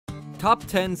Top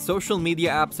 10 Social Media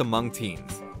Apps Among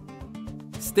Teens.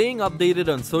 Staying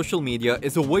updated on social media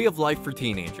is a way of life for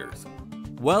teenagers.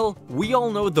 Well, we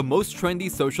all know the most trendy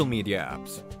social media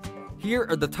apps. Here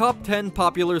are the top 10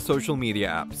 popular social media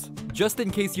apps, just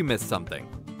in case you missed something.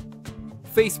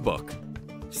 Facebook.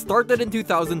 Started in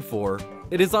 2004,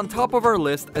 it is on top of our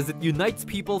list as it unites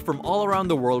people from all around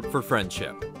the world for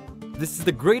friendship. This is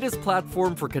the greatest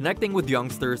platform for connecting with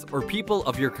youngsters or people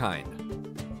of your kind.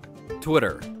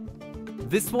 Twitter.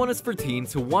 This one is for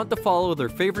teens who want to follow their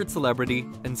favorite celebrity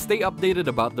and stay updated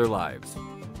about their lives.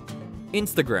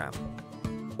 Instagram.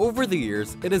 Over the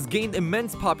years, it has gained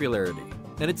immense popularity,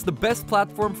 and it's the best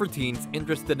platform for teens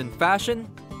interested in fashion,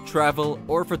 travel,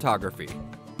 or photography.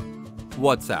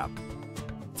 WhatsApp.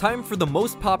 Time for the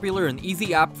most popular and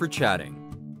easy app for chatting.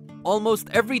 Almost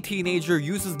every teenager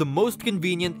uses the most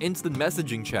convenient instant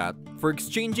messaging chat for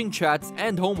exchanging chats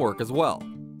and homework as well.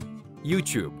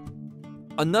 YouTube.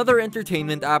 Another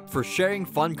entertainment app for sharing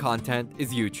fun content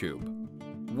is YouTube.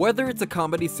 Whether it's a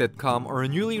comedy sitcom or a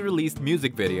newly released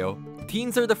music video,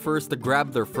 teens are the first to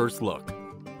grab their first look.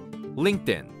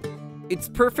 LinkedIn. It's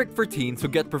perfect for teens who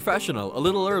get professional a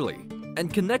little early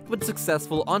and connect with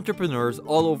successful entrepreneurs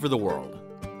all over the world.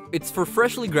 It's for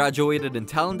freshly graduated and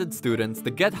talented students to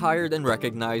get hired and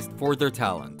recognized for their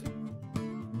talent.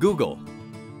 Google.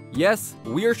 Yes,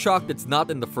 we are shocked it's not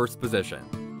in the first position.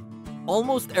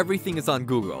 Almost everything is on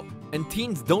Google, and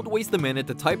teens don't waste a minute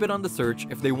to type it on the search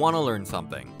if they want to learn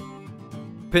something.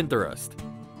 Pinterest.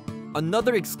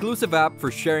 Another exclusive app for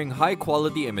sharing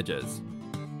high-quality images.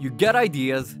 You get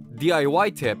ideas,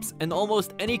 DIY tips, and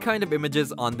almost any kind of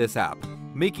images on this app,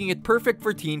 making it perfect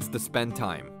for teens to spend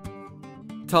time.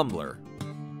 Tumblr.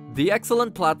 The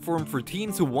excellent platform for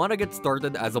teens who want to get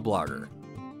started as a blogger.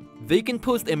 They can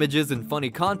post images and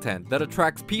funny content that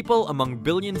attracts people among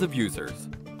billions of users.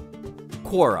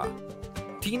 Quora.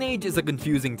 Teenage is a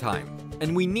confusing time,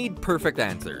 and we need perfect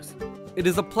answers. It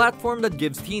is a platform that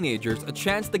gives teenagers a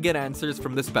chance to get answers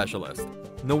from the specialist.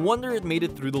 No wonder it made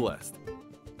it through the list.